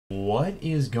What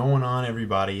is going on,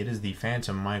 everybody? It is the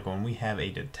Phantom Michael, and we have a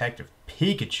Detective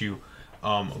Pikachu.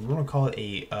 We're going to call it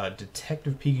a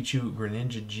Detective Pikachu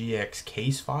Greninja GX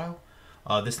case file.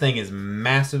 This thing is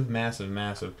massive, massive,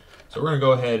 massive. So we're going to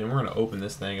go ahead and we're going to open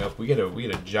this thing up. We get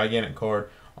a gigantic card.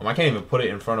 I can't even put it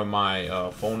in front of my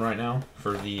phone right now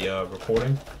for the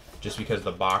recording, just because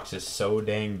the box is so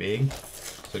dang big.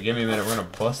 So give me a minute. We're going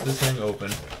to bust this thing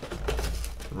open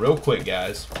real quick,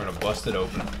 guys. We're going to bust it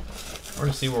open. We're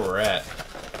going to see where we're at.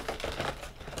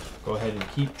 Go ahead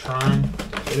and keep trying to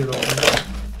get it open.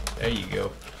 There you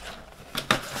go.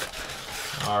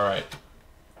 Alright.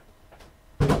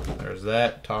 There's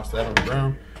that. Toss that on the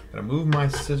ground. I'm going to move my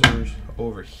scissors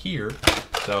over here.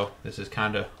 So this is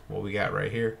kind of what we got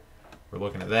right here. We're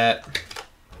looking at that.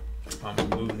 I'm going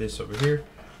to move this over here.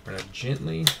 We're going to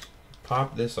gently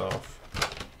pop this off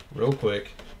real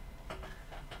quick.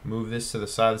 Move this to the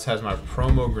side. This has my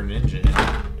promo Greninja in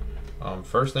it.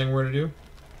 First thing we're going to do,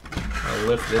 I'll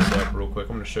lift this up real quick.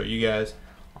 I'm going to show you guys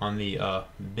on the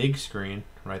big screen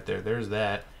right there. There's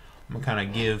that. I'm going to kind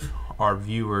of give our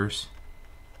viewers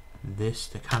this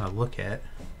to kind of look at.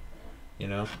 You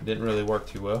know, didn't really work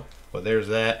too well, but there's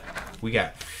that. We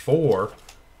got four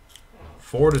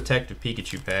Detective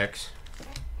Pikachu packs,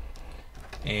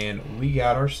 and we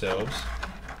got ourselves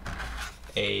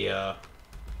a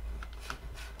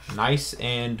nice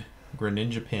and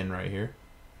Greninja pin right here,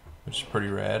 which is pretty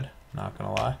rad, not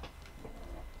gonna lie.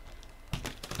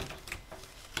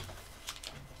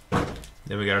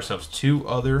 Then we got ourselves two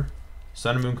other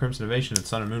Sun and Moon Crimson Invasion and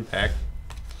Sun and Moon pack.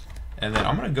 And then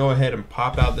I'm gonna go ahead and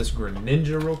pop out this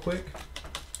Greninja real quick,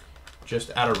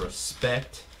 just out of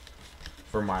respect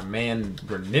for my man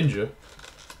Greninja,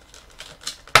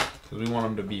 because we want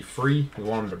him to be free, we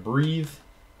want him to breathe.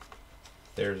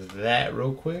 There's that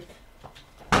real quick.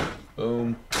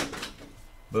 Boom.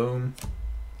 Boom.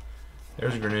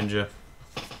 There's Greninja.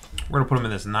 We're going to put him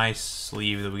in this nice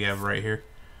sleeve that we have right here.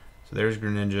 So there's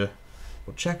Greninja.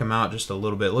 We'll check him out just a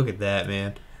little bit. Look at that,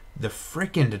 man. The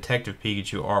freaking Detective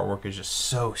Pikachu artwork is just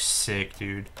so sick,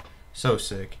 dude. So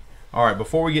sick. Alright,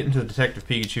 before we get into the Detective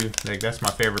Pikachu, like, that's my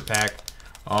favorite pack.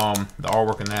 The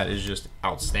artwork in that is just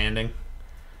outstanding.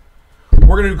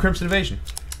 We're going to do Crimson Invasion.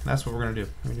 That's what we're going to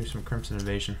do. We're going to do some Crimson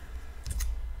Invasion.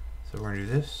 So we're going to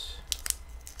do this.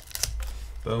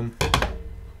 Boom.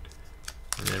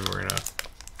 And then we're going to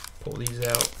pull these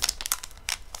out.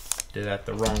 Did that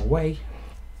the wrong way.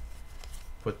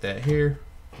 Put that here.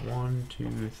 1,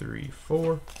 2, 3,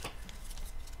 4.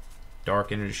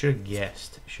 Dark Energy. Should have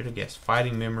guessed. Should have guessed.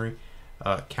 Fighting Memory.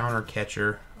 Counter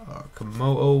Catcher.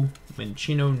 Komodo.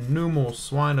 Minchino. Numel.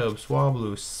 Swinub.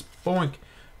 Swablu. Spoink.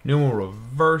 Numel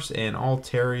Reverse. And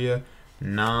Altaria.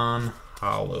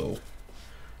 Non-Hollow.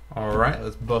 Alright,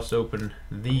 let's bust open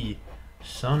the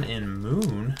Sun and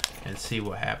Moon and see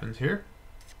what happens here.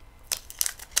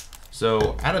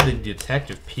 So, out of the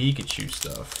Detective Pikachu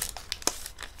stuff,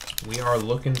 we are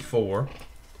looking for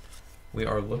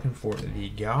the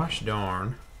gosh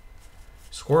darn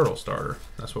Squirtle starter.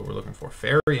 That's what we're looking for.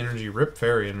 Fairy Energy, Rip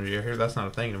Fairy Energy. I hear that's not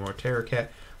a thing anymore. Terra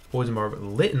Cat, Poison Barb,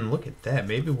 Litten. Look at that.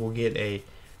 Maybe we'll get a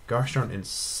gosh darn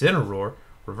Incineroar,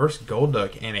 Reverse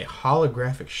Golduck, and a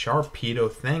holographic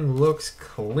Sharpedo. Thing looks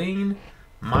clean.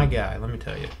 My guy, let me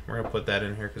tell you. We're going to put that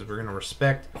in here because we're going to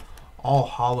respect all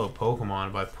hollow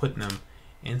Pokemon by putting them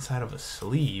inside of a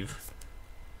sleeve.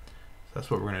 So that's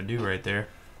what we're going to do right there.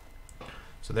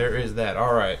 So there is that.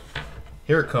 Alright,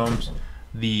 here it comes.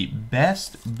 The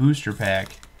best booster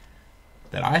pack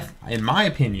that in my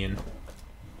opinion,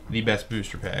 the best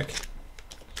booster pack.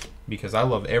 Because I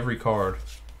love every card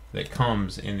that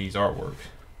comes in these artworks.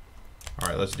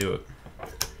 Alright, let's do it.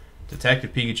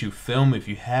 Detective Pikachu film. If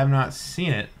you have not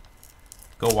seen it,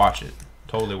 go watch it.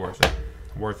 Totally worth it.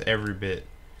 Worth every bit.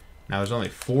 Now there's only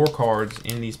 4 cards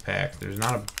in these packs. There's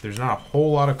not a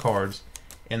whole lot of cards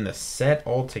in the set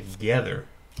altogether,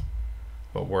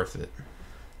 but worth it.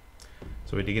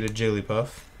 So we did get a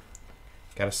Jigglypuff.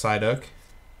 Got a Psyduck.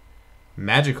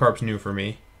 Magikarp's new for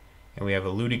me. And we have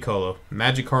a Ludicolo.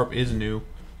 Magikarp is new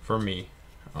for me.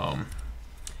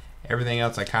 Everything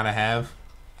else I kind of have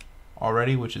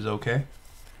already, which is okay,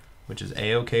 which is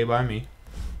a-okay by me.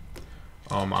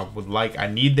 I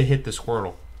need to hit the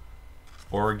Squirtle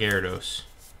or a Gyarados.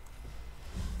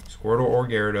 Squirtle or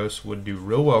Gyarados would do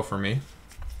real well for me.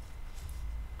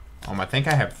 I think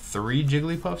I have 3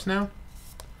 Jigglypuffs now.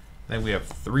 I think we have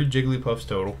 3 Jigglypuffs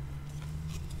total,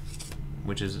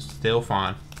 which is still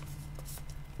fine.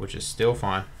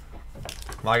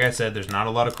 Like I said, there's not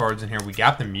a lot of cards in here. We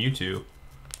got the Mewtwo,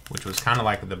 which was kind of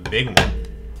like the big one.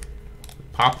 We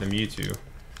popped the Mewtwo.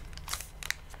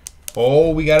 Oh,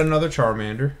 we got another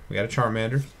Charmander. We got a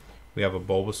Charmander. We have a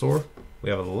Bulbasaur. We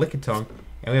have a Lickitung.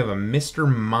 And we have a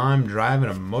Mr. Mime driving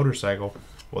a motorcycle.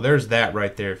 Well, there's that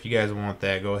right there. If you guys want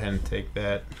that, go ahead and take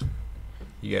that.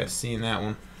 You guys seen that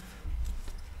one?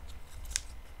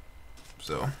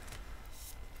 So,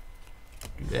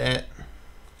 do that.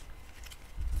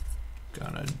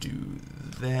 Gonna do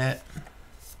that.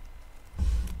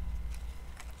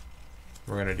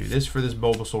 We're gonna do this for this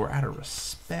Bulbasaur out of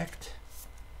respect.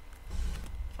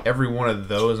 Every one of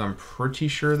those I'm pretty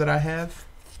sure that I have.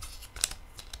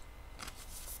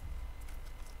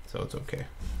 So it's okay.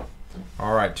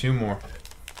 Alright, two more.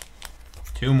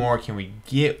 Two more. Can we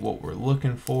get what we're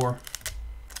looking for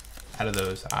out of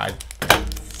those? I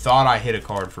thought I hit a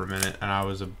card for a minute and I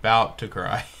was about to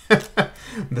cry.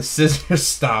 The scissors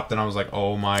stopped and I was like,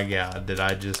 oh my god, did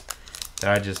I just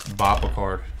bop a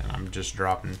card? And I'm just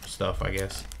dropping stuff, I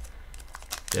guess.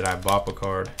 Did I bop a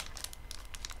card?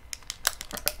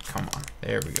 Alright, come on.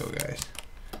 There we go, guys.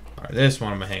 Alright, this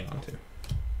one I'm gonna hang on to.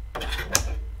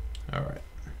 Alright.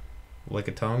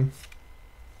 Lickitung,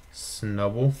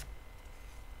 Snubble,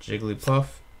 Jigglypuff,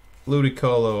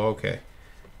 Ludicolo. Okay,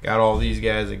 got all these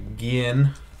guys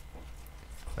again.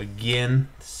 Again,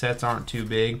 sets aren't too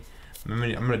big. I'm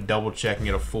gonna double check and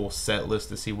get a full set list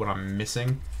to see what I'm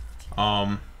missing.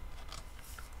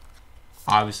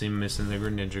 Obviously missing the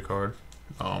Greninja card,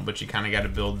 but you kind of got to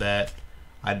build that.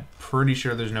 I'm pretty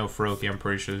sure there's no Froakie. I'm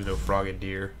pretty sure there's no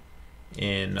Frogadier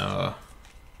in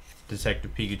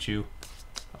Detective Pikachu.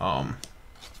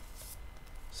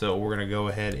 So we're gonna go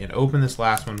ahead and open this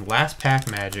last one. Last pack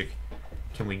magic.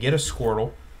 Can we get a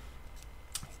Squirtle?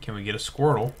 Can we get a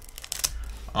Squirtle?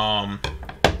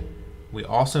 We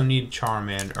also need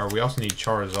Charmander, or we also need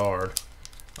Charizard.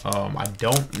 I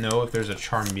don't know if there's a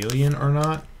Charmeleon or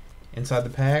not inside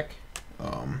the pack.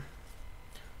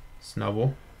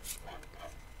 Snubble,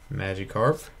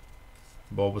 Magikarp,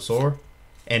 Bulbasaur,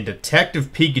 and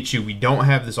Detective Pikachu. We don't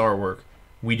have this artwork.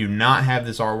 We do not have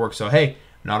this artwork, so hey,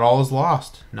 not all is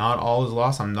lost. Not all is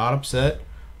lost. I'm not upset.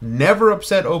 Never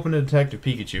upset opening Detective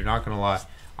Pikachu, not gonna lie.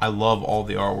 I love all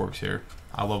the artworks here.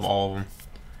 I love all of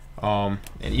them.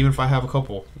 And even if I have a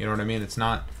couple, you know what I mean? It's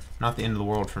not the end of the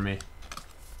world for me.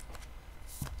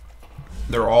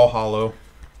 They're all hollow.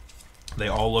 They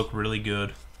all look really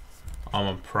good.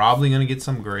 I'm probably gonna get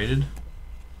some graded.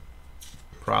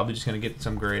 Probably just gonna get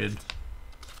some graded.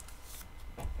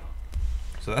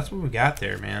 So that's what we got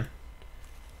there, man.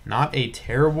 Not a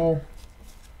terrible,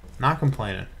 not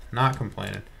complaining, not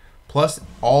complaining. Plus,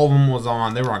 all of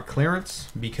them they were on clearance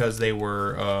because they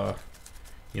were,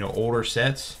 you know, older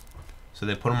sets. So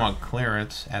they put them on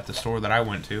clearance at the store that I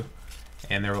went to.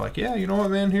 And they were like, yeah, you know what,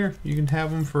 man, here, you can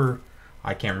have them for,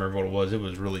 I can't remember what it was. It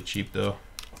was really cheap, though.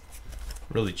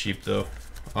 Really cheap, though.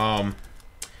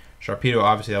 Sharpedo,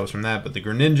 obviously, that was from that. But the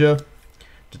Greninja,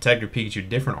 Detective Pikachu,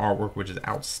 different artwork, which is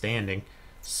outstanding.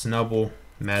 Snubble,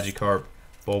 Magikarp,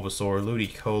 Bulbasaur,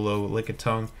 Ludicolo,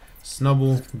 Lickitung,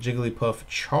 Snubble, Jigglypuff,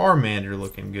 Charmander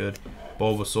looking good,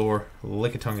 Bulbasaur,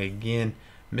 Lickitung again,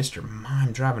 Mr.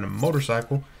 Mime driving a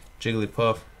motorcycle,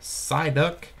 Jigglypuff,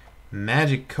 Psyduck,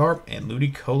 Magikarp, and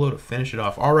Ludicolo to finish it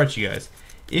off. Alright, you guys,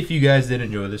 if you guys did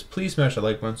enjoy this, please smash that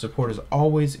like button. Support is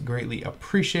always greatly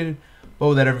appreciated. But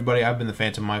with that, everybody, I've been the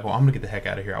Phantom Michael. I'm going to get the heck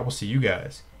out of here. I will see you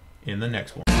guys in the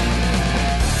next one.